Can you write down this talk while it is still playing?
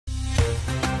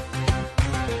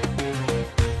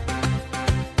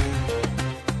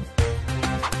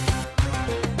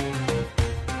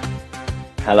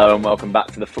Hello and welcome back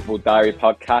to the Football Diary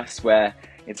podcast, where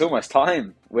it's almost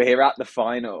time. We're here at the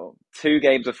final. 2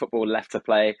 games of football left to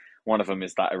play. One of them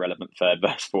is that irrelevant third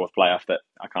versus fourth playoff that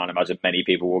I can't imagine many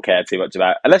people will care too much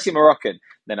about. Unless you're Moroccan,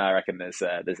 then I reckon there's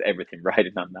everything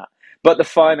riding on that. But the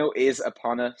final is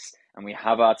upon us, and we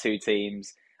have our 2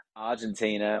 teams.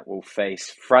 Argentina will face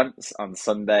France on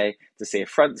Sunday to see if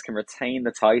France can retain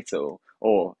the title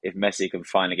or if Messi can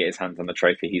finally get his hands on the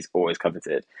trophy he's always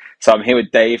coveted. So I'm here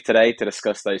with Dave today to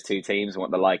discuss those 2 teams and what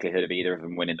the likelihood of either of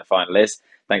them winning the final is.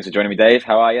 Thanks for joining me, Dave.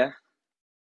 How are you?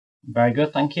 Very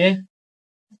good, thank you.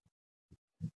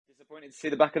 Disappointed to see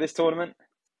the back of this tournament?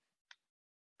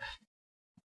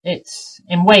 It's,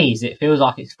 in ways, it feels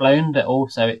like it's flown, but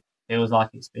also it feels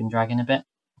like it's been dragging a bit.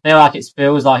 It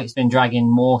feels like it's been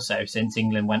dragging more so since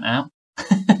England went out.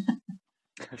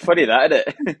 Funny that,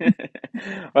 isn't it?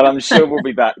 Well, I'm sure we'll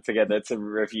be back together to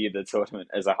review the tournament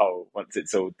as a whole once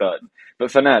it's all done.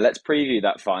 But for now, let's preview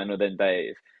that final then,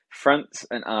 Dave. France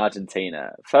and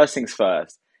Argentina. First things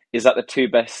first, is that the 2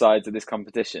 best sides of this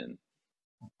competition?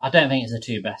 I don't think it's the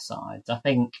 2 best sides. I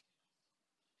think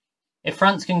if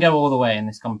France can go all the way in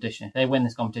this competition, if they win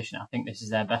this competition, I think this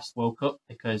is their best World Cup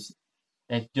because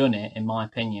they've done it, in my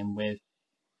opinion, with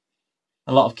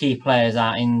a lot of key players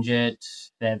out injured.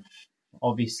 They've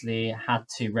obviously had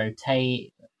to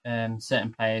rotate.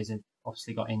 Certain players have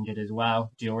obviously got injured as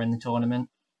well during the tournament.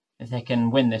 If they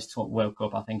can win this World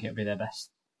Cup, I think it would be their best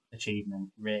achievement,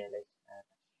 really.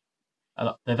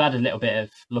 They've had a little bit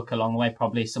of luck along the way.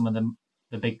 Probably some of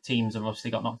the big teams have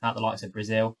obviously got knocked out, the likes of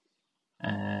Brazil,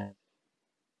 who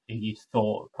you'd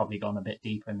thought probably gone a bit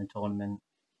deeper in the tournament.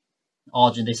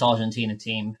 This Argentina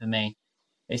team, for me,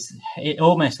 it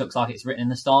almost looks like it's written in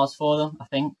the stars for them, I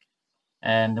think.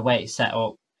 The way it's set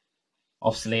up,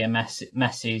 obviously,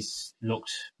 Messi's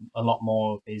looked a lot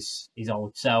more of his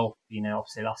old self. You know,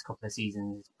 obviously, the last couple of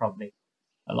seasons, probably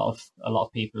a lot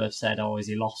of people have said, "Oh, has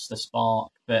he lost the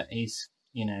spark?" But he's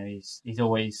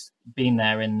always been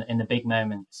there in the big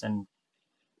moments, and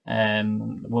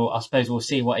I suppose we'll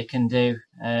see what he can do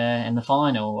in the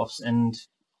final. And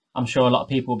I'm sure a lot of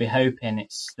people will be hoping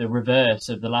it's the reverse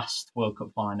of the last World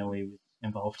Cup final he was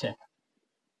involved in.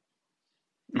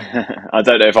 I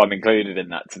don't know if I'm included in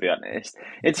that, to be honest.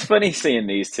 It's funny seeing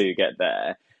these 2 get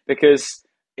there because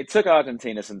it took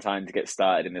Argentina some time to get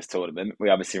started in this tournament. We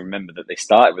obviously remember that they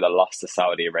started with a loss to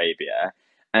Saudi Arabia.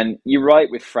 And you're right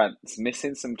with France,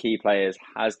 missing some key players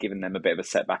has given them a bit of a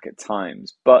setback at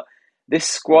times. But this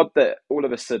squad that all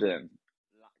of a sudden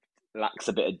lacks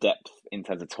a bit of depth in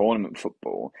terms of tournament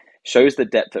football shows the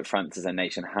depth that France as a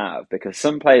nation have, because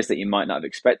some players that you might not have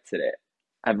expected it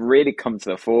have really come to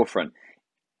the forefront.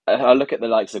 I look at the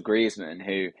likes of Griezmann,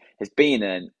 who has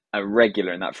been a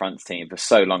regular in that France team for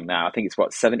so long now. I think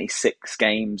it's 76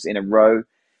 games in a row.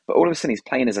 But all of a sudden he's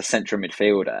playing as a central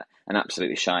midfielder and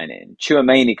absolutely shining.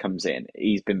 Tchouaméni comes in.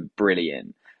 He's been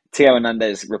brilliant. Theo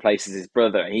Hernandez replaces his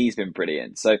brother. He's been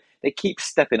brilliant. So they keep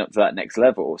stepping up to that next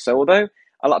level. So although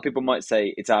a lot of people might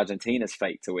say it's Argentina's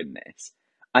fate to win this,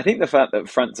 I think the fact that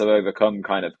France have overcome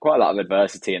kind of quite a lot of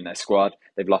adversity in their squad.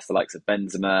 They've lost the likes of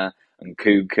Benzema and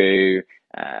Nkunku.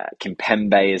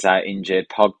 Kimpembe is out injured.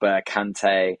 Pogba,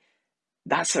 Kante.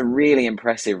 That's a really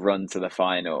impressive run to the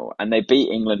final, and they beat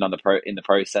England in the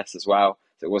process as well.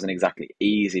 So it wasn't exactly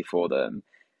easy for them.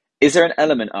 Is there an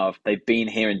element of they've been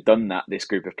here and done that, this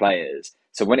group of players?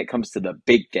 So when it comes to the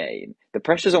big game, the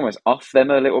pressure's almost off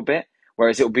them a little bit,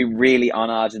 whereas it'll be really on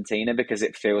Argentina because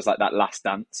it feels like that last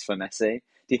dance for Messi.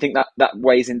 Do you think that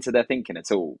weighs into their thinking at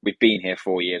all? We've been here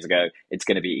 4 years ago. It's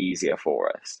going to be easier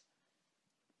for us.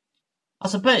 I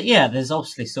suppose, yeah, there's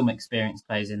obviously some experienced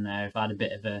players in there who've had a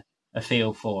bit of a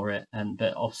feel for it,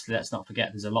 but obviously let's not forget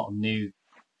there's a lot of new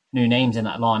names in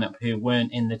that lineup who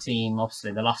weren't in the team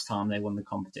obviously the last time they won the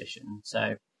competition.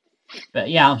 So,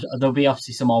 but yeah, there'll be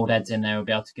obviously some old heads in there who'll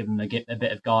be able to give them a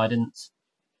bit of guidance.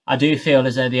 I do feel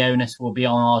as though the onus will be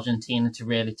on Argentina to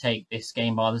really take this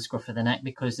game by the scruff of the neck,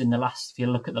 because if you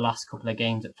look at the last couple of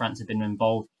games that France have been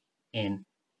involved in,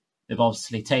 they've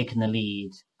obviously taken the lead,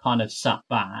 kind of sat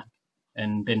back,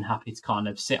 and been happy to kind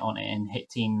of sit on it and hit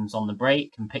teams on the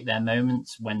break and pick their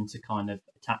moments when to kind of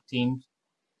attack teams.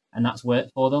 And that's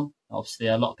worked for them. Obviously,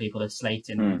 a lot of people are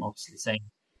slating them, obviously saying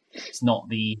it's not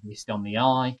the easiest on the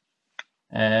eye.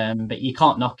 But you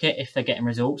can't knock it if they're getting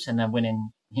results and they're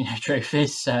winning,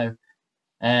 trophies. So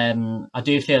I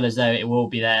do feel as though it will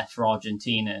be there for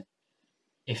Argentina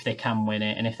if they can win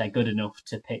it and if they're good enough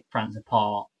to pick France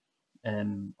apart.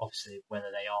 Obviously,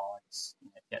 whether they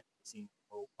are,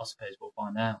 I suppose we'll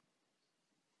find out.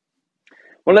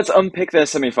 Well, let's unpick their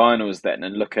semi-finals then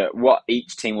and look at what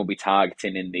each team will be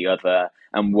targeting in the other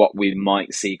and what we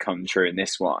might see come true in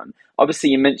this one.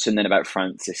 Obviously, you mentioned then about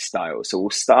France's style, so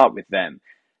we'll start with them.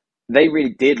 They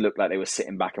really did look like they were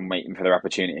sitting back and waiting for their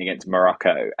opportunity against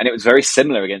Morocco. And it was very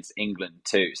similar against England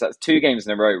too. So that's two games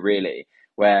in a row, really,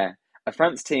 where a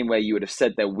France team where you would have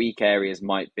said their weak areas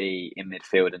might be in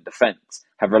midfield and defence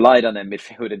have relied on their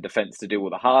midfield and defence to do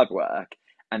all the hard work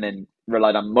and then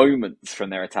relied on moments from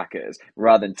their attackers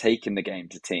rather than taking the game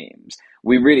to teams.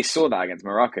 We really saw that against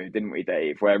Morocco, didn't we,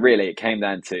 Dave? Where really it came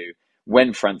down to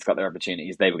when France got their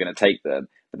opportunities, they were going to take them.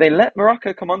 But they let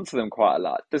Morocco come onto them quite a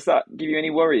lot. Does that give you any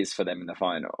worries for them in the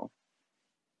final?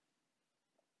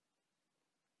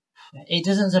 It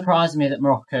doesn't surprise me that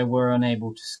Morocco were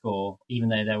unable to score, even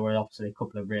though there were obviously a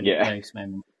couple of really close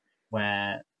moments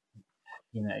where,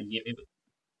 you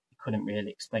couldn't really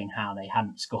explain how they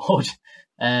hadn't scored.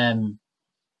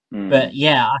 But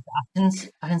yeah,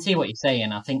 I can see what you're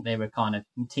saying. I think they were kind of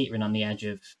teetering on the edge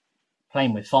of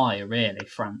playing with fire, really,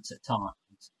 France at times.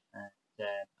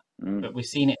 But we've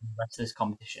seen it in the rest of this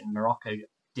competition. Morocco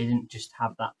didn't just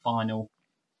have that final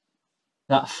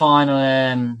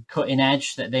cutting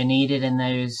edge that they needed in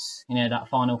those, that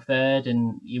final third.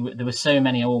 And there were so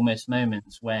many almost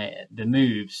moments where the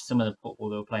moves, some of the football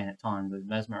they were playing at times was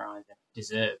mesmerising,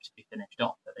 deserved to be finished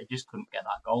off, but they just couldn't get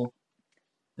that goal.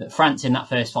 France in that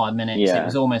first 5 minutes, it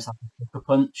was almost like a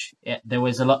punch. There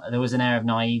was an air of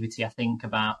naivety, I think,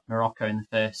 about Morocco in the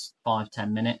first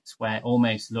 5-10 minutes, where it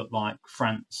almost looked like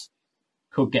France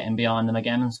could get in behind them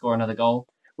again and score another goal.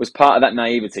 Was part of that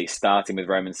naivety starting with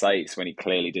Roman Saïs when he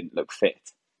clearly didn't look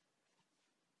fit?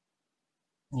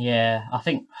 Yeah, I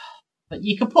think, but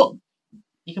you could put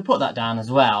that down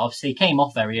as well. Obviously, he came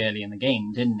off very early in the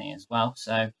game, didn't he, as well?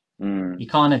 So you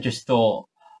kind of just thought,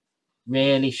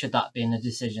 really, should that been a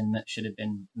decision that should have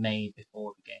been made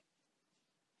before the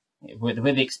game? With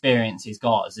the experience he's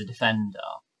got as a defender,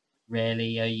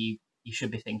 really, you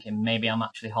should be thinking, maybe I'm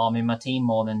actually harming my team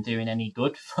more than doing any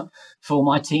good for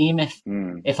my team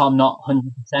if I'm not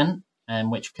 100%,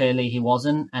 which clearly he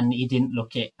wasn't, and he didn't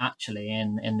look it actually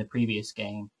in the previous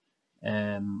game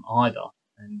either.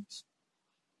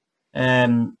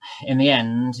 And in the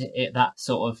end, that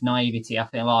sort of naivety, I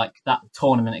feel like that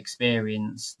tournament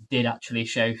experience did actually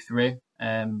show through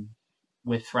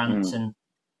with France, and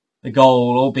the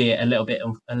goal, albeit a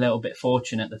little bit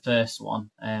fortunate, the first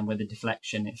one with the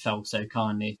deflection, it fell so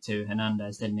kindly to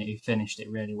Hernandez, didn't it? Who finished it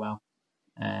really well.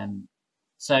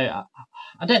 So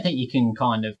I don't think you can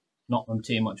kind of knock them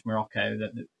too much, Morocco.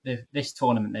 That this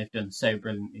tournament they've done so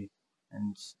brilliantly,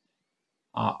 and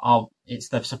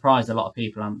they've surprised a lot of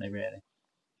people, haven't they? Really.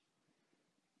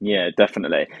 Yeah,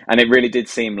 definitely. And it really did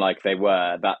seem like they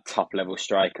were that top level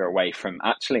striker away from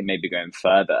actually maybe going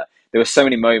further. There were so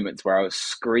many moments where I was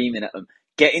screaming at them,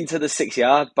 get into the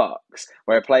 6-yard box,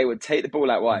 where a player would take the ball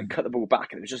out wide, cut the ball back,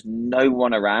 and there was just no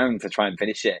one around to try and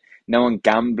finish it. No one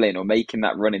gambling or making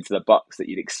that run into the box that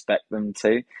you'd expect them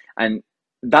to. And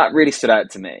that really stood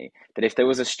out to me, that if there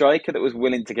was a striker that was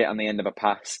willing to get on the end of a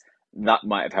pass, that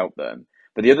might have helped them.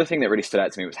 But the other thing that really stood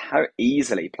out to me was how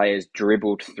easily players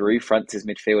dribbled through France's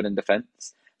midfield and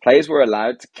defence. Players were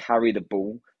allowed to carry the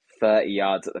ball 30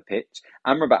 yards at the pitch.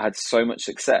 Amrabat had so much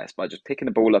success by just picking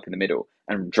the ball up in the middle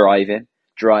and driving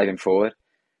forward.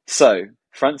 So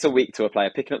France are weak to a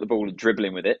player picking up the ball and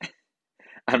dribbling with it,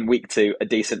 and weak to a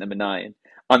decent number 9.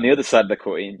 On the other side of the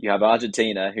coin, you have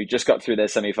Argentina, who just got through their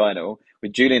semi-final,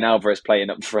 with Julian Alvarez playing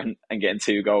up front and getting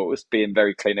 2 goals, being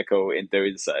very clinical in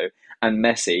doing so, and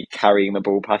Messi carrying the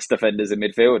ball past defenders and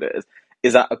midfielders.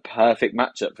 Is that a perfect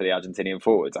matchup for the Argentinian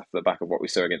forwards after the back of what we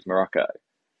saw against Morocco?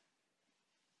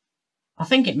 I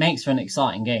think it makes for an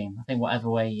exciting game. I think whatever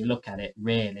way you look at it,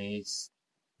 really, is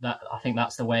that I think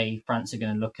that's the way France are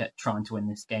going to look at trying to win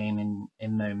this game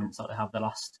in moments like they have the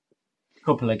last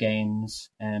couple of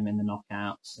games in the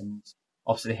knockouts, and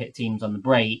obviously they hit teams on the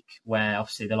break where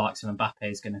obviously the likes of Mbappé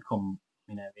is going to come,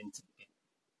 into the game,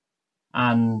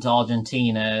 and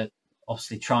Argentina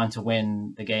obviously trying to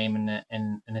win the game in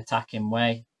an attacking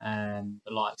way. The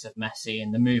likes of Messi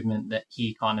and the movement that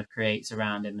he kind of creates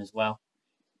around him as well.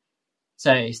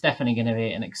 So it's definitely going to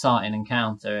be an exciting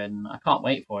encounter, and I can't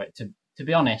wait for it. To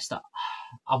be honest,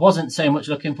 I wasn't so much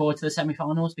looking forward to the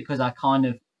semi-finals because I kind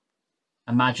of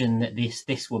imagined that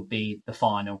this would be the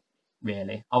final.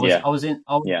 Really, I was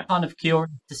kind of curious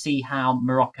to see how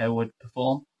Morocco would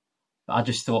perform, but I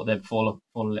just thought they'd fall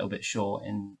a little bit short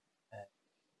in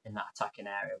that attacking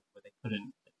area where they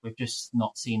couldn't. We've just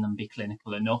not seen them be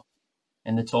clinical enough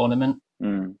in the tournament.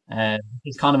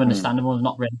 It's kind of understandable. They've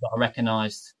not really got a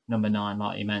recognised number 9,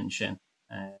 like you mentioned,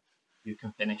 who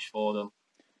can finish for them.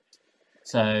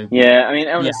 So Yeah, I mean,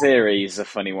 El yeah, Nasiri is a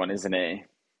funny one, isn't he?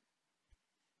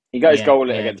 He got his yeah, goal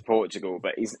yeah. against Portugal,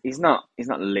 but he's not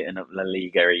litting up La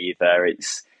Liga either.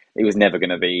 He was never going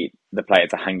to be the player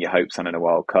to hang your hopes on in a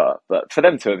World Cup. But for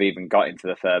them to have even got into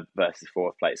the third versus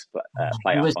fourth place There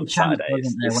playoff was a on chance, Saturday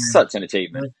wasn't there, is where such an there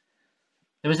achievement. was,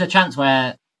 there was a chance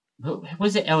where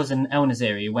was it El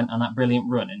Naziri who went on that brilliant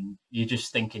run, and you're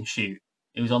just thinking, shoot,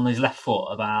 he was on his left foot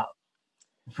about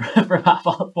for about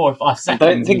 4 or 5 seconds. I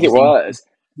don't You were think it just thinking, was.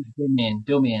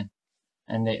 do me in,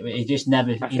 and it just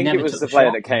never, I he think it never was took the the player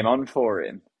shot. that came on for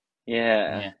him.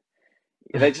 Yeah.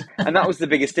 Yeah, And that was the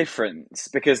biggest difference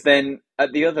because then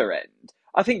at the other end,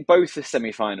 I think both the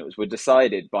semi-finals were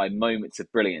decided by moments of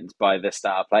brilliance by the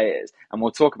star players, and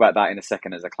we'll talk about that in a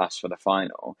second as a clash for the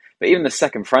final. But even the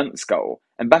second France goal,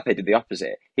 Mbappe did the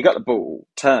opposite. He got the ball,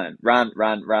 turned, ran,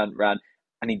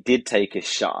 and he did take his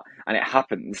shot. And it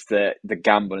happens that the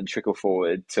gamble and trickle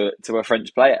forward to a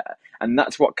French player, and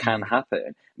that's what can yeah.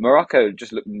 happen. Morocco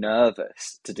just looked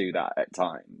nervous to do that at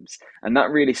times, and that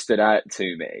really stood out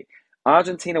to me.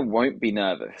 Argentina won't be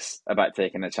nervous about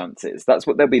taking their chances. That's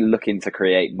what they'll be looking to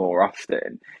create more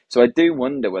often. So I do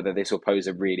wonder whether this will pose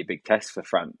a really big test for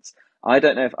France. I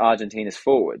don't know if Argentina's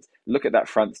forwards look at that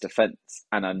France defence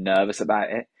and are nervous about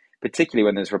it, particularly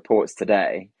when there's reports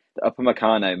today that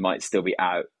Upamecano might still be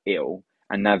out ill,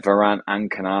 and now Varane and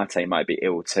Kanate might be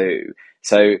ill too.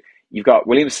 So you've got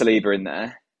William Saliba in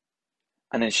there,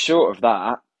 and then short of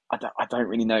that, I don't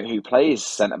really know who plays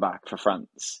centre back for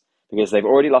France because they've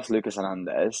already lost Lucas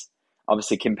Hernandez.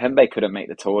 Obviously, Kimpembe couldn't make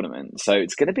the tournament, so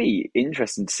it's going to be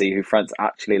interesting to see who France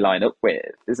actually line up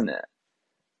with, isn't it?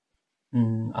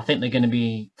 I think they're going to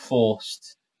be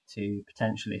forced to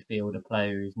potentially field a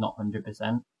player who's not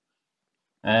 100%.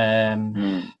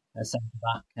 Mm. A centre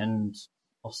back, and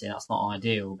obviously that's not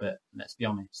ideal. But let's be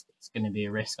honest, it's going to be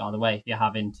a risk either way if you're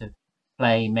having to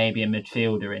play maybe a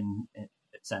midfielder in at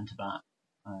centre back.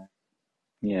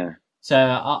 Yeah. So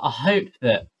I hope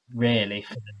that really,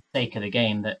 for the sake of the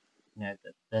game, that that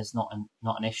there's not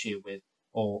an issue with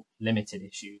or limited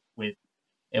issue with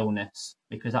illness,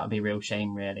 because that would be a real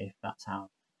shame really if that's how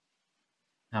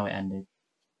it ended.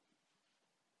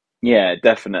 Yeah,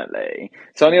 definitely.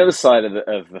 So on the other side of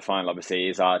the final, obviously,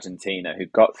 is Argentina, who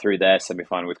got through their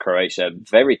semi-final with Croatia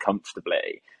very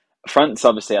comfortably. France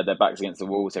obviously had their backs against the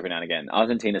walls every now and again.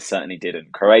 Argentina certainly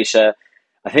didn't. Croatia,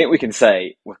 I think we can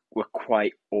say, were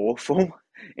quite awful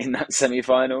in that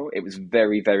semi-final. It was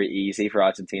very, very easy for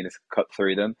Argentina to cut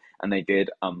through them, and they did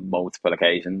on multiple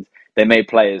occasions. They made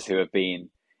players who have been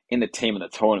in the team of the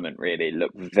tournament really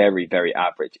look very, very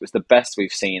average. It was the best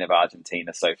we've seen of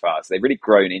Argentina so far. So they've really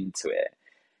grown into it.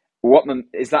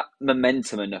 Is that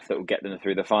momentum enough that will get them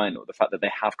through the final? The fact that they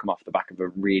have come off the back of a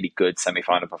really good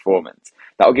semi-final performance,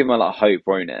 that will give them a lot of hope,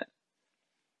 won't it?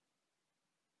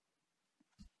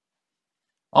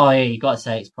 Oh yeah, you got to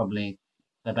say it's probably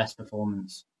their best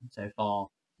performance so far,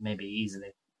 maybe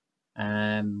easily.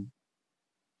 Um,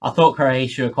 I thought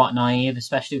Croatia were quite naive,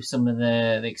 especially with some of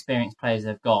the experienced players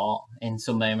they've got. In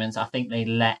some moments, I think they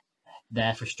let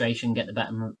their frustration get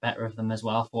the better of them as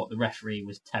well. I thought the referee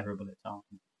was terrible at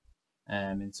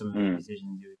times in some of the Mm.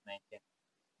 decisions he was making.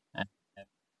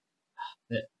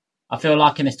 Uh, I feel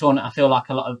like in this tournament, I feel like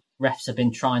a lot of refs have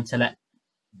been trying to let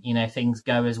things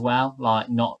go as well, like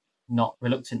not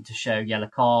reluctant to show yellow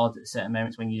cards at certain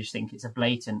moments when you just think it's a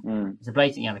blatant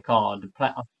Mm. yellow card.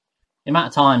 The amount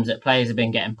of times that players have been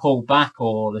getting pulled back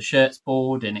or the shirt's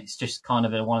pulled, and it's just kind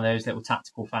of one of those little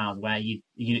tactical fouls where you'd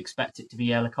expect it to be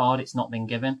a yellow card. It's not been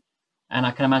given, and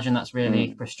I can imagine that's really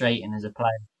Mm. frustrating as a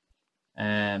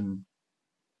player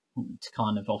to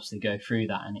kind of obviously go through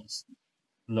that. And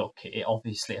it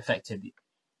obviously affected.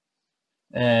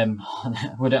 We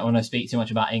don't want to speak too much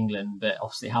about England, but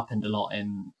obviously it happened a lot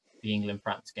in the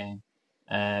England-France game.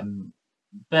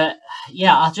 But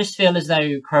yeah, I just feel as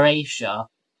though Croatia,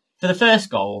 for the first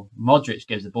goal, Modric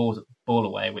gives the ball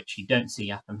away, which you don't see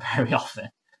happen very often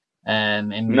in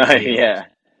No, midfield. yeah.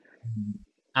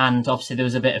 And obviously there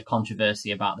was a bit of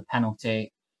controversy about the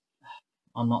penalty.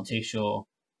 I'm not too sure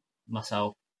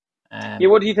myself. Yeah,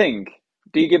 what do you think?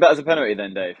 Do you give that as a penalty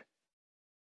then, Dave?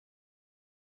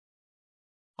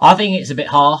 I think it's a bit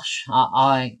harsh.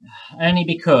 I only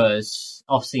because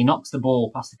obviously he knocks the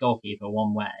ball past the goalkeeper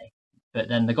one way, but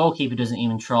then the goalkeeper doesn't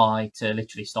even try to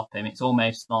literally stop him. It's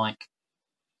almost like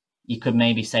you could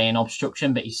maybe say an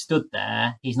obstruction, but he stood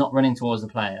there. He's not running towards the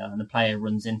player, and the player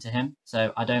runs into him.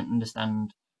 So I don't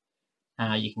understand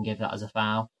how you can give that as a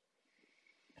foul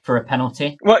for a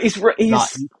penalty. Well, Like,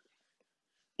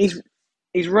 he's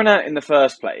he's run out in the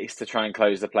first place to try and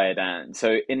close the player down.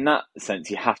 So in that sense,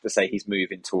 you have to say he's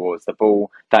moving towards the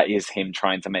ball. That is him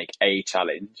trying to make a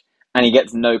challenge. and he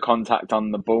gets no contact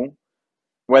on the ball.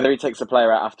 Whether he takes a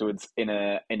player out afterwards in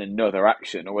another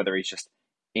action, or whether he's just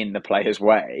in the player's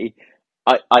way,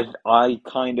 I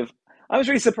was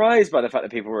really surprised by the fact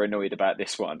that people were annoyed about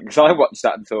this one, because I watched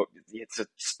that and thought it's a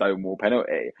stonewall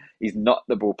penalty. He's knocked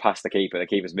the ball past the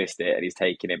keeper's missed it, and he's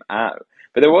taken him out.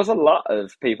 But there was a lot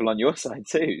of people on your side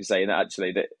too saying that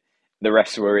actually that the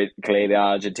refs were in clearly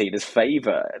Argentina's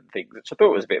favour and things, which I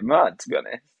thought was a bit mad, to be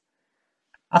honest.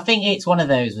 I think it's one of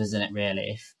those, isn't it,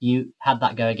 really? If you had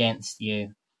that go against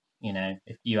you,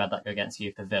 if you had that go against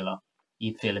you for Villa,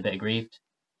 you'd feel a bit aggrieved.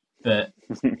 But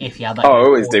if you had that Oh, go I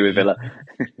always for do with you, Villa.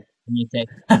 you take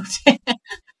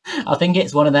I think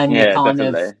it's one of them you Yeah, kind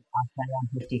of definitely.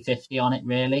 I'm 50-50 on it,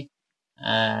 really.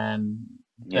 Yeah.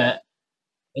 But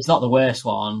it's not the worst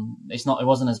one. It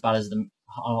wasn't as bad as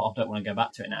I don't want to go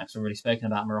back to it now because I've already spoken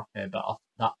about Morocco, but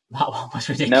that one was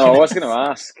ridiculous. No, I was going to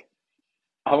ask.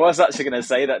 I was actually going to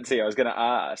say that to you. I was going to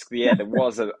ask. Yeah, there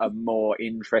was a more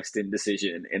interesting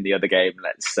decision in the other game,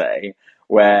 let's say,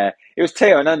 where it was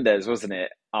Theo Hernandez, wasn't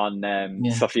it, on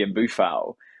Yeah. Sofiane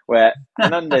Boufal, where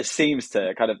Hernandez seems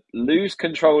to kind of lose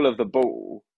control of the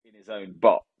ball in his own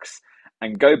box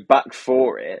and go back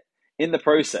for it. In the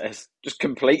process, just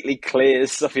completely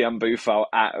clears Sofiane Boufal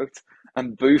out,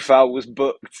 and Boufal was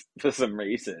booked for some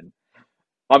reason.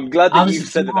 I'm glad I that you've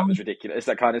was, said that that was ridiculous.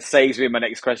 That kind of saves me my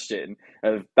next question.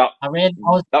 Of that that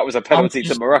was a I was penalty to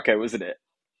just, Morocco, wasn't it?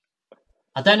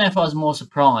 I don't know if I was more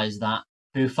surprised that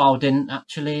Buffal didn't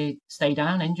actually stay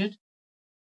down injured,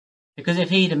 because if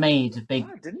he'd have made Oh,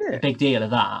 didn't a it? big deal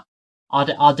of that, I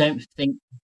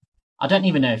don't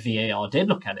even know if VAR did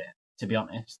look at it. To be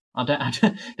honest,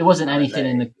 there wasn't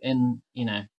anything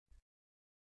Apparently.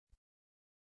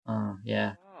 Oh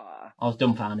yeah, Ah, I was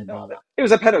dumbfounded no, by that. it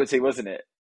was a penalty, wasn't it?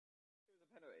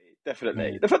 Penalty, Yeah,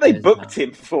 definitely. The fact they it was booked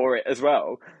him for it as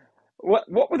well.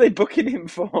 What were they booking him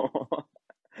for?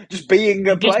 Just being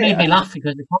a It just made player. me laugh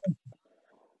because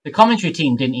the commentary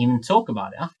team didn't even talk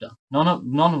about it after. None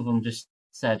of them just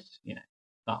said,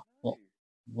 that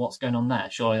what's going on there.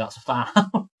 Surely that's a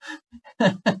foul.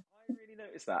 I really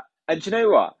noticed that. And do you know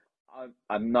what?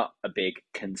 I'm not a big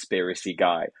conspiracy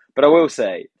guy, but I will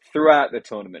say throughout the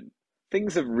tournament,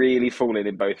 things have really fallen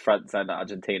in both France and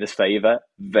Argentina's favour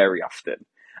very often.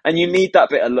 And you need that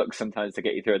bit of luck sometimes to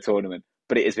get you through a tournament,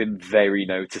 but it has been very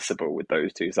noticeable with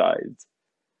those two sides.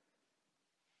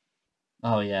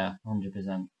 Oh yeah,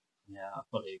 100%. Yeah, I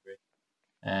fully agree.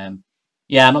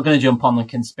 Yeah, I'm not going to jump on the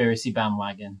conspiracy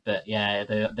bandwagon, but yeah,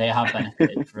 they have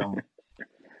benefited from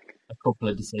a couple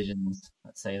of decisions.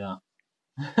 Let's say that.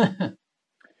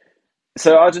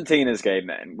 So Argentina's game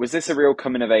then, was this a real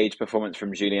coming of age performance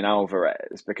from Julian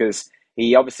Alvarez? Because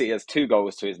he obviously has two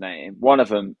goals to his name, one of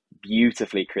them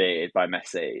beautifully created by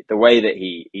Messi. The way that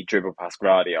he dribbled past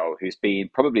Guardiola, who's been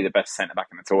probably the best centre back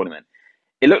in the tournament,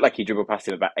 it looked like he dribbled past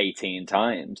him about 18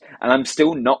 times. And I'm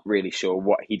still not really sure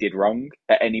what he did wrong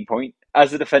at any point.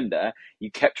 As a defender, you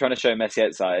kept trying to show Messi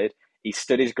outside. He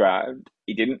stood his ground.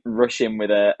 He didn't rush in with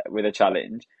a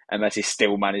challenge, and Messi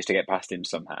still managed to get past him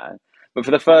somehow. But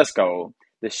for the first goal,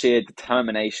 the sheer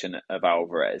determination of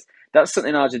Alvarez, that's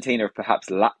something Argentina have perhaps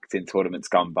lacked in tournaments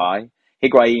gone by.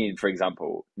 Higuain, for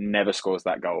example, never scores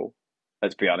that goal,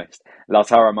 let's be honest.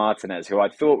 Lautaro Martinez, who I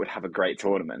thought would have a great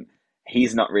tournament,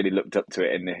 he's not really looked up to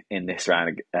it in this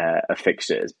round of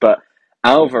fixtures. But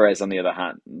Alvarez, on the other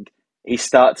hand, he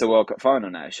starts a World Cup final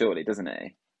now, surely, doesn't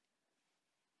he?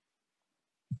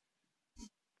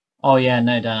 Oh yeah,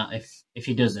 no doubt. If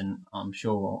he doesn't, I'm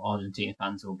sure Argentina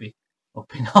fans will be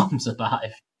up in arms about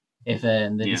if they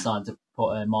Yeah. decide to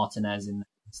put Martinez in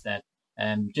instead.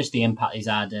 Just the impact he's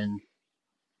had and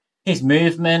his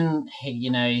movement.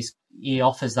 He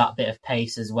offers that bit of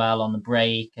pace as well on the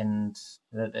break, and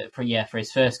for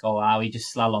his first goal, how he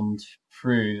just slalomed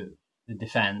through the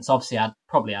defence. Obviously, I'd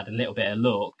probably had a little bit of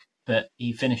luck, but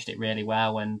he finished it really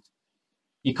well, and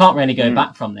you can't really go Mm.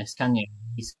 back from this, can you?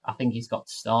 I think he's got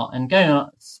to start. And going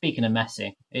on, speaking of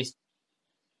Messi,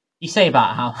 you say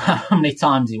about how many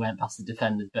times he went past the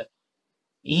defenders, but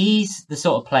he's the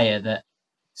sort of player that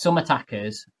some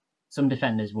attackers, some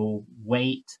defenders will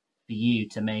wait for you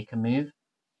to make a move.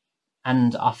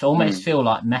 And I almost Mm. feel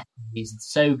like Messi is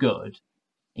so good.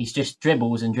 He's just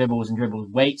dribbles and dribbles and dribbles,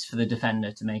 waits for the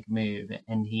defender to make a move,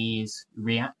 and he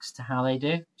reacts to how they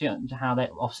do, to how they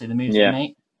obviously the moves they Yeah.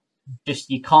 make. Just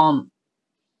you can't.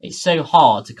 It's so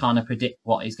hard to kind of predict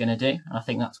what he's going to do, and I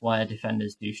think that's why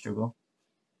defenders do struggle.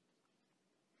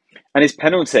 And his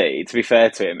penalty, to be fair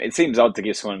to him, it seems odd to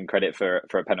give someone credit for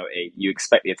a penalty. You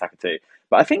expect the attacker to,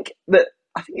 but I think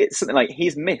it's something like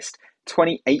he's missed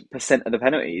 28% of the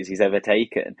penalties he's ever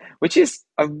taken, which is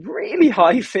a really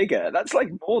high figure. That's like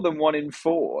more than one in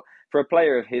four. for a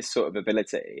player of his sort of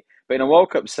ability. But in a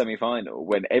World Cup semi-final,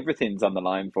 when everything's on the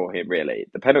line for him, really,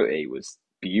 the penalty was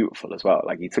beautiful as well.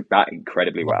 Like he took that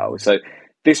incredibly well. So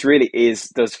this really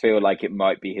does feel like it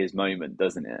might be his moment,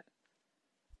 doesn't it?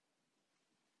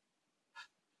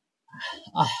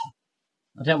 I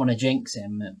don't want to jinx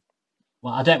him.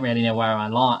 Well, I don't really know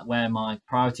where my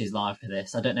priorities lie for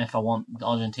this. I don't know if I want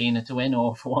Argentina to win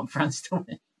or if I want France to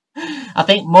win. I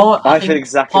think feel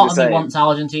exactly part the of same. me wants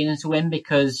Argentina to win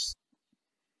because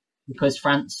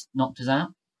France knocked us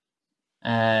out.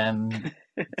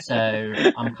 So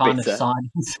I'm kind of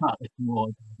siding slightly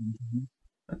towards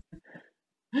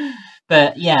Argentina.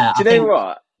 But yeah, Do you know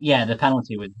what? Yeah, the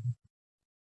penalty was.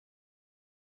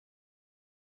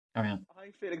 Carry on.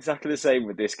 I feel exactly the same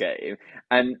with this game,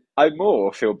 and I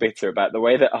more feel bitter about the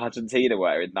way that Argentina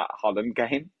were in that Holland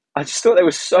game. I just thought they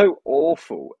were so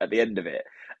awful at the end of it.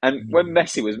 And when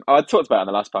Messi was, I talked about it on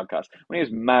the last podcast, when he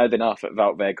was mouthing off at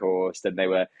Wout Weghorst and they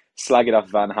were slagging off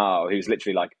Van Gaal, who's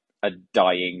literally like a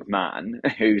dying man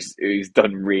who's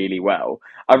done really well.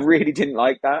 I really didn't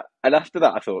like that. And after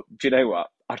that, I thought, do you know what?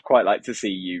 I'd quite like to see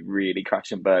you really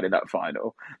crash and burn in that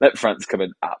final. Let France come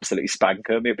and absolutely spank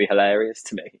them. It'd be hilarious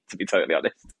to me, to be totally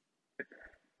honest.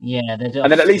 Yeah, they do.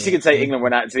 And then at least you can say England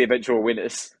went out to the eventual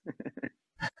winners.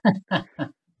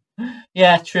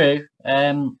 Yeah, true.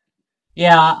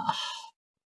 Yeah,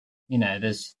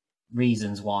 there's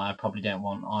reasons why I probably don't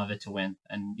want either to win.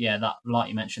 And yeah, that, like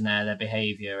you mentioned there, their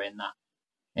behaviour in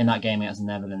that game against the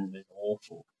Netherlands was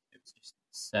awful. It was just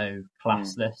so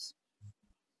classless.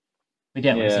 We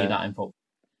don't really see that in football.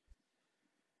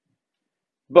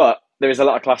 But there is a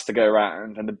lot of class to go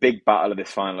around, and the big battle of this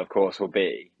final, of course, will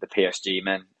be the PSG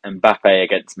men. Mbappé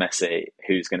against Messi,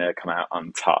 who's going to come out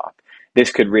on top. This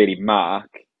could really mark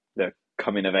the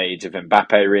coming of age of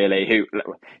Mbappé, really, who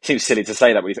seems silly to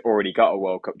say that, but he's already got a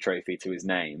World Cup trophy to his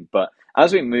name. But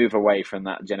as we move away from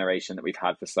that generation that we've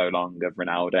had for so long of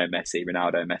Ronaldo,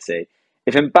 Messi,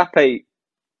 if Mbappé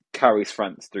carries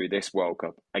France through this World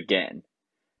Cup again,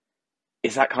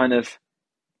 is that kind of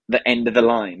the end of the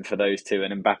line for those two,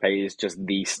 and Mbappe is just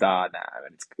the star now,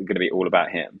 and it's going to be all about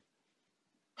him?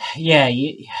 Yeah,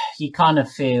 you kind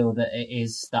of feel that it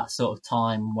is that sort of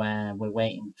time where we're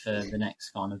waiting for the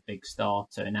next kind of big star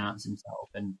to announce himself.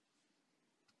 And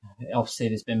obviously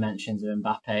there's been mentions of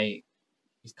Mbappe.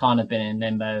 He's kind of been in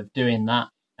limbo of doing that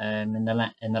in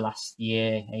the last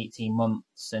year, 18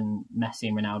 months, and Messi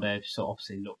and Ronaldo sort of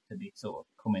obviously look to be sort of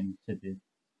coming to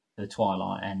the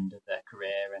twilight end of their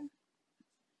career. And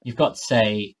you've got to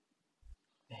say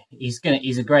he's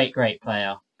a great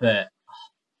player, but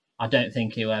I don't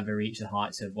think he'll ever reach the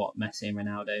heights of what Messi and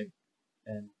Ronaldo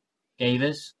gave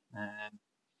us.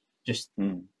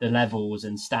 The levels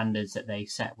and standards that they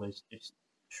set was just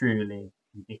truly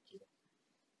ridiculous.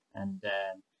 And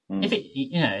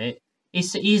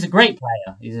he's a great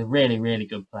player. He's a really, really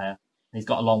good player. He's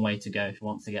got a long way to go if he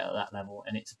wants to get at that level,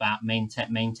 and it's about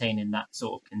maintaining that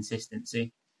sort of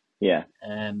consistency. Yeah.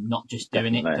 Not just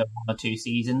doing it for 1 or 2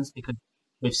 seasons, because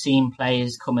we've seen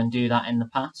players come and do that in the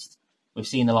past. We've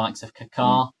seen the likes of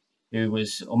Qatar, who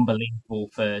was unbelievable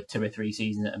for 2 or 3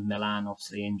 seasons at Milan.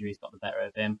 Obviously, injuries got the better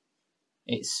of him.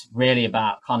 It's really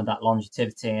about kind of that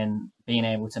longevity and being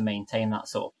able to maintain that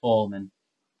sort of form.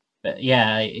 But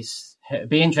yeah, it'd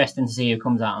be interesting to see who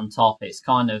comes out on top. It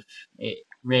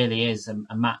really is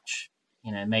a match,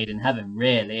 made in heaven,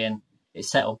 really, and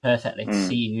it's set up perfectly to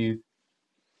see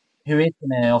who is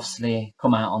going to obviously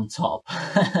come out on top.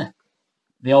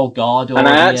 The old guard or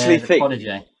the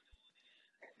prodigy.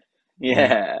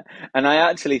 Yeah, and I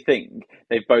actually think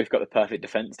they've both got the perfect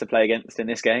defence to play against in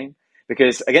this game.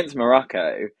 Because against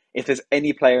Morocco, if there's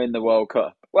any player in the World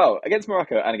Cup, well, against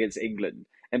Morocco and against England,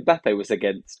 Mbappe was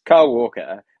against Kyle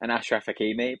Walker and Achraf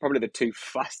Hakimi, probably the 2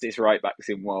 fastest right-backs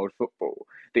in world football,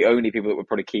 the only people that would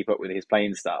probably keep up with his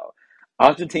playing style.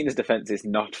 Argentina's defence is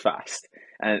not fast,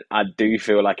 and I do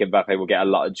feel like Mbappe will get a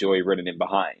lot of joy running in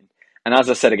behind. And as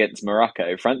I said against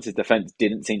Morocco, France's defence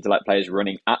didn't seem to like players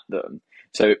running at them.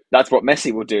 So that's what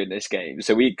Messi will do in this game.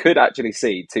 So we could actually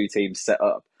see 2 teams set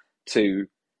up to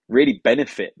really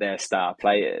benefit their star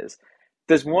players.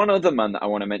 There's one other man that I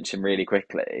want to mention really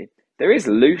quickly. There is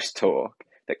loose talk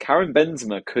that Karim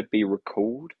Benzema could be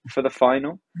recalled for the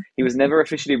final. He was never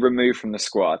officially removed from the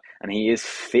squad, and he is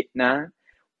fit now.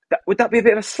 Would that be a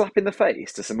bit of a slap in the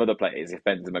face to some other players if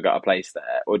Benzema got a place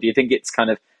there? Or do you think it's kind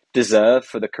of deserved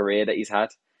for the career that he's had?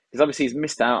 Because obviously he's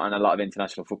missed out on a lot of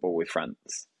international football with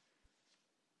France.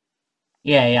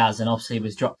 Yeah, he has, and obviously he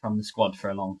was dropped from the squad for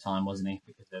a long time, wasn't he?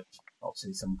 Because of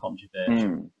obviously some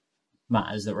controversial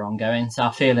matters that were ongoing. So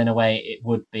I feel in a way it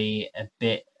would be a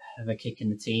bit of a kick in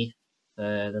the teeth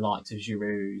for the likes of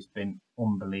Giroud, who's been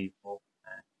unbelievable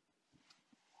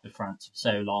for France for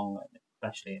so long,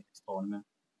 especially in this tournament.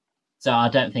 So I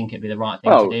don't think it'd be the right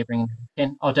thing to do, bringing him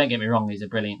in. Oh, don't get me wrong, he's a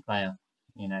brilliant player.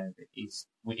 You know, he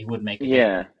would make a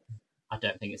difference. I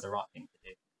don't think it's the right thing to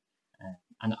do.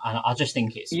 And I just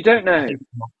think it's... You don't know.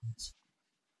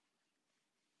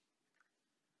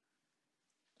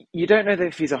 You don't know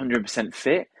if he's 100%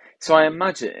 fit. So I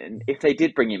imagine if they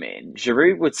did bring him in,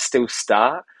 Giroud would still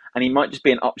start, and he might just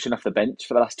be an option off the bench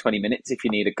for the last 20 minutes if you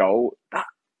need a goal.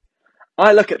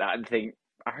 I look at that and think,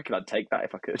 I reckon I'd take that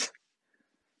if I could.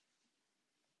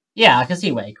 Yeah, I can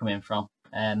see where you're coming from.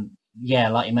 Yeah,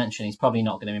 like you mentioned, he's probably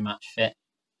not going to be match fit.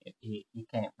 He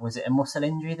can't. Was it a muscle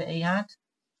injury that he had?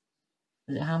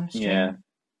 Was it hamstring? Yeah.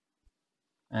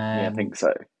 Yeah, I think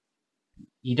so.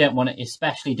 You don't want to,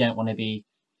 especially don't want to be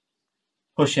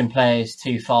pushing players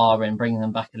too far and bringing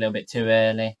them back a little bit too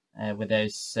early with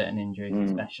those certain injuries,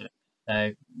 especially.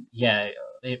 So, yeah,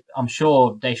 I'm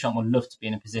sure Deschamps would love to be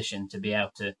in a position to be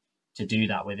able to do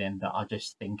that with him, but I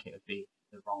just think it would be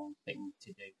the wrong thing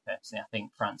to do, personally. I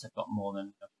think France have got more than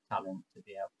enough talent to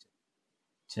be able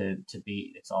to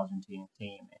beat this Argentine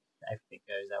team if everything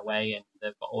goes their way and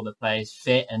they've got all the players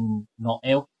fit and not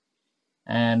ill.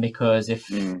 Because if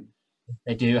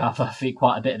they do have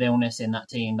quite a bit of illness in that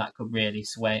team, that could really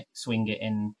swing it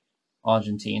in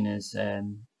Argentina's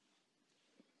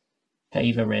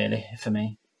favour, really, for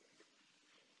me.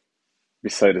 It'd be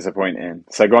so disappointing.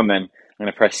 So go on then. I'm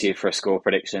going to press you for a score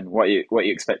prediction. What are you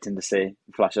expecting to see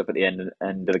flash up at the end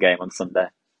of the game on Sunday?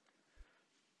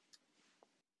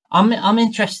 I'm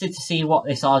interested to see what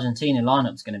this Argentina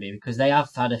lineup's going to be, because they have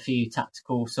had a few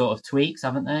tactical sort of tweaks,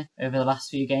 haven't they, over the last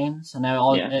few games? I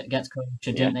know against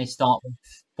Croatia, didn't they start with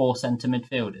 4 centre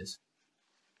midfielders,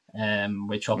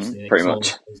 which obviously pretty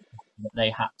much they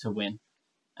had to win.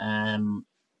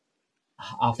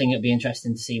 I think it'll be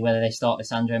interesting to see whether they start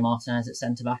Lisandro Martinez at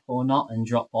centre back or not and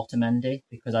drop Otamendi,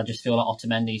 because I just feel like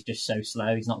Otamendi is just so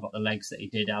slow. He's not got the legs that he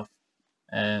did have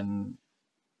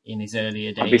in his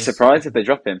earlier days. I'd be surprised if they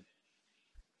drop him.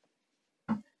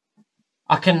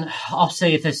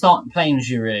 Obviously, if they start playing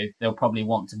Giroud, they'll probably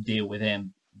want to deal with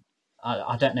him.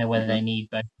 I don't know whether they need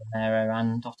both Romero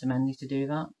and Otamendi to do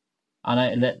that. I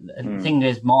know the thing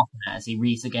is, Martinez, he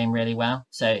reads the game really well.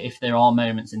 So if there are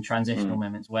moments and transitional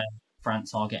moments where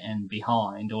France are getting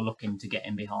behind or looking to get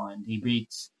in behind, he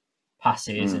reads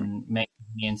passes and makes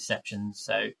the interceptions.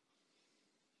 So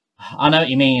I know what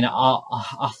you mean.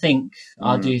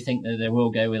 I do think that they will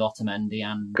go with Otamendi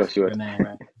and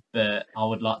Romero, but I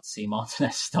would like to see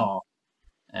Martinez start.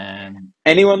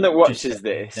 Anyone that watches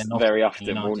this very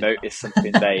often will notice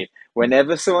something, Dave.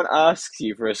 Whenever someone asks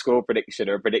you for a score prediction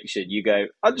or a prediction, you go,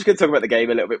 I'm just going to talk about the game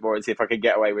a little bit more and see if I can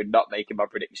get away with not making my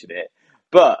prediction here.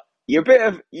 But you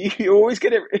always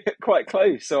get it quite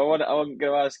close. So I'm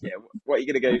going to ask you, what are you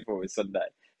going to go for with Sunday?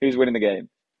 Who's winning the game?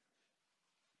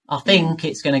 I think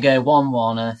it's going to go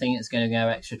 1-1, and I think it's going to go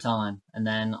extra time. And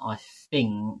then I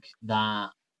think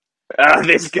that...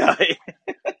 this guy!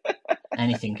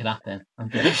 Anything could happen. I'm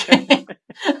joking.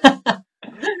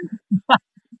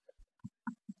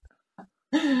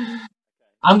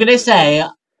 I'm going to say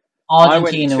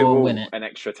Argentina will win it. An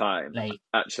extra time.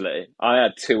 Actually, I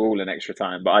had 2-2 in extra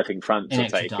time, but I think France will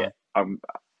take it.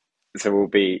 So we'll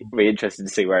be interested to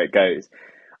see where it goes.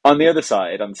 On the other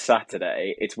side, on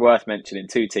Saturday, it's worth mentioning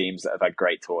 2 teams that have had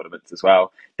great tournaments as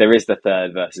well. There is the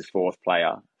 3rd versus 4th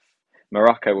player.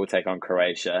 Morocco will take on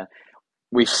Croatia.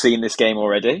 We've seen this game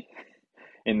already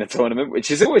in the tournament,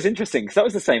 which is always interesting because that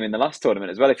was the same in the last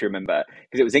tournament as well, if you remember,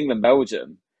 because it was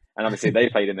England-Belgium, and obviously they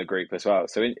played in the group as well.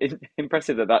 So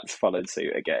impressive that that's followed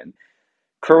suit again.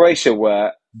 Croatia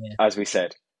were, as we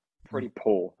said, pretty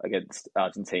poor against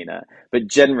Argentina, but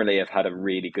generally have had a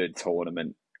really good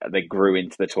tournament. They grew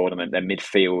into the tournament. Their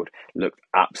midfield looked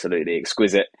absolutely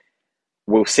exquisite.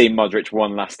 We'll see Modric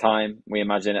one last time, we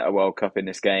imagine, at a World Cup in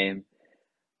this game.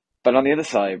 But on the other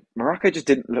side, Morocco just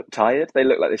didn't look tired. They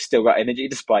looked like they've still got energy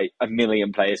despite a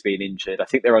million players being injured. I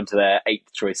think they're onto their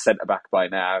 8th choice centre-back by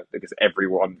now because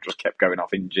everyone just kept going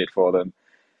off injured for them.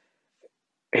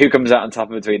 Who comes out on top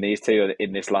between these two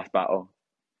in this last battle?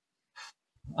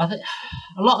 I think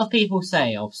a lot of people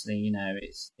say, obviously,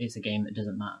 it's a game that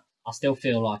doesn't matter. I still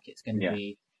feel like it's going to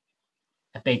be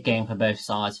a big game for both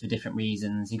sides for different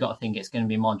reasons. You got to think it's going to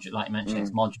be Modric, like you mentioned, it's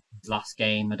Modric's last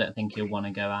game. I don't think he'll want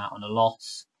to go out on a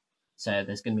loss. So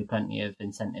there's going to be plenty of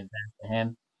incentive there for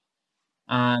him.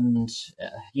 And,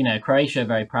 Croatia, a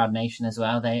very proud nation as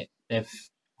well. They've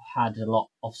had a lot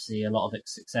of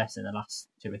success in the last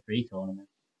 2 or 3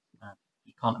 tournaments.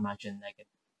 You can't imagine they're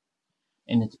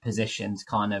in a position to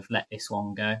kind of let this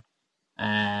one go.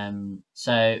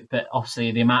 But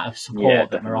obviously the amount of Yeah,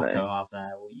 support that definitely. Morocco have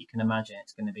there, well, you can imagine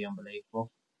it's going to be unbelievable.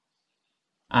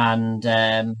 And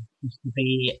to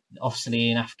be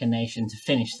obviously an African nation to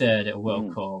finish third at a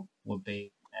World Cup would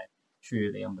be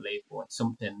truly unbelievable. It's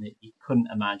something that you couldn't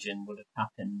imagine would have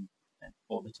happened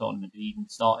before the tournament had even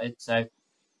started. So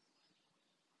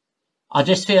I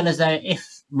just feel as though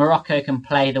if Morocco can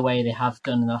play the way they have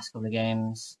done in the last couple of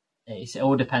games, it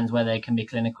all depends whether they can be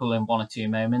clinical in one or two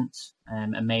moments,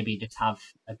 and maybe just have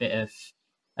a bit of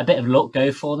luck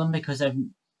go for them, because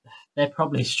they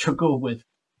probably struggle with.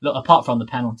 Look, apart from the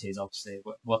penalties, obviously,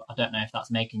 I don't know if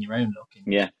that's making your own luck and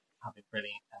having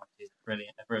brilliant penalties, a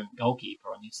brilliant goalkeeper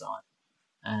on your side.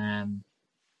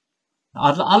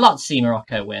 I'd like to see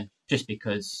Morocco win, just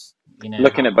because,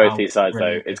 looking at both these sides though,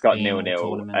 brilliant it's they've got been all 0-0,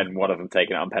 tournament. and one of them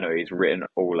taking it on penalties written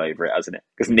all over it, hasn't it?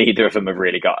 Because neither of them have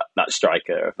really got that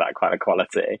striker of that kind of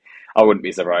quality. I wouldn't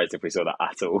be surprised if we saw that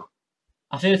at all.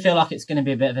 I feel like it's going to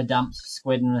be a bit of a damp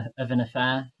squid of an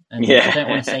affair, and Yeah. I don't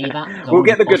want to say that. 'cause I We'll want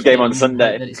get to the good game on hope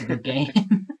Sunday. that it's a good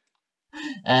game.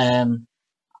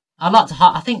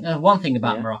 I think one thing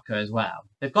about Morocco as well,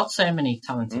 they've got so many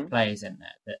talented players in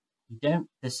there that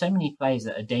there's so many players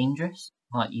that are dangerous.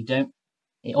 Like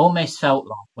it almost felt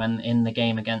like when in the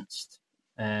game against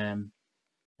France,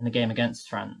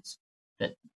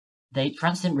 that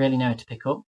France didn't really know how to pick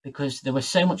up, because there was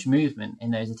so much movement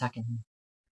in those attacking.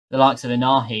 The likes of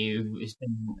Anahi, who has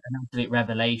been an absolute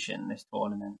revelation this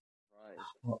tournament. Right.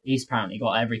 Well, he's apparently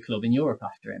got every club in Europe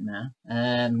after him now.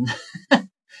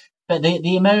 But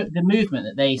the movement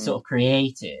that they sort of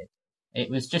created, it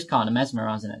was just kind of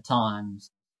mesmerising at times.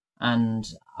 And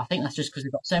I think that's just because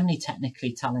they've got so many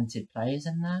technically talented players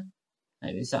in there.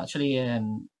 It was actually,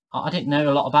 I didn't know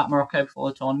a lot about Morocco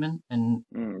before the tournament, and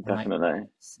definitely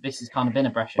this has kind of been a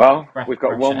breath. Well, we've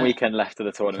got one weekend left of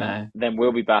the tournament. So, then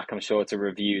we'll be back, I'm sure, to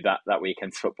review that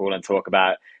weekend's football and talk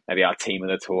about maybe our team of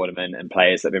the tournament and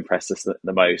players that have impressed us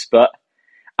the most. But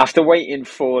after waiting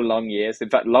 4 long years, in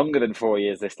fact, longer than 4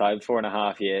 years this time,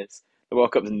 4.5 years, the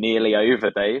World Cup's nearly over,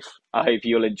 Dave. I hope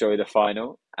you'll enjoy the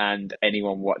final, and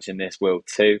anyone watching this will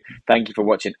too. Thank you for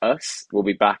watching us. We'll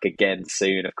be back again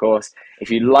soon, of course.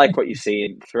 If you like what you've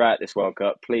seen throughout this World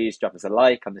Cup, please drop us a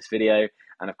like on this video,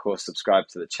 and of course, subscribe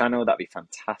to the channel. That'd be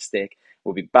fantastic.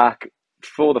 We'll be back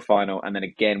for the final, and then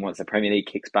again once the Premier League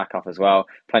kicks back off as well.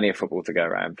 Plenty of football to go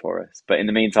around for us. But in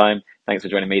the meantime, thanks for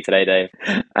joining me today, Dave,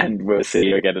 and we'll see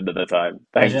you again another time.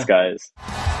 Thanks, guys.